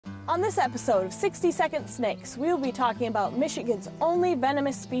On this episode of 60-Second Snakes, we will be talking about Michigan's only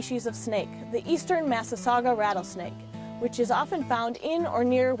venomous species of snake, the eastern Massasauga rattlesnake, which is often found in or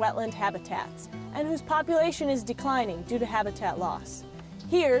near wetland habitats, and whose population is declining due to habitat loss.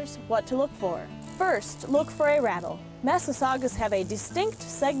 Here's what to look for. First, look for a rattle. Massasaugas have a distinct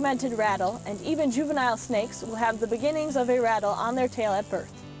segmented rattle, and even juvenile snakes will have the beginnings of a rattle on their tail at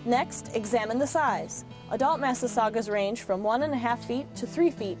birth. Next, examine the size. Adult Massasaugas range from 1.5 feet to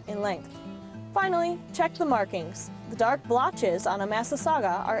 3 feet in length. Finally, check the markings. The dark blotches on a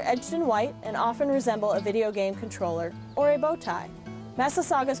Massasauga are edged in white and often resemble a video game controller or a bow tie.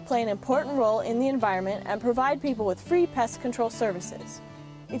 Massasaugas play an important role in the environment and provide people with free pest control services.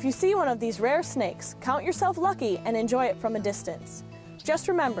 If you see one of these rare snakes, count yourself lucky and enjoy it from a distance. Just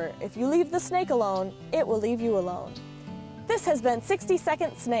remember, if you leave the snake alone, it will leave you alone. This has been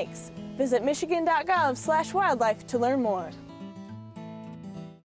 60-Second Snakes. Visit michigan.gov/wildlife to learn more.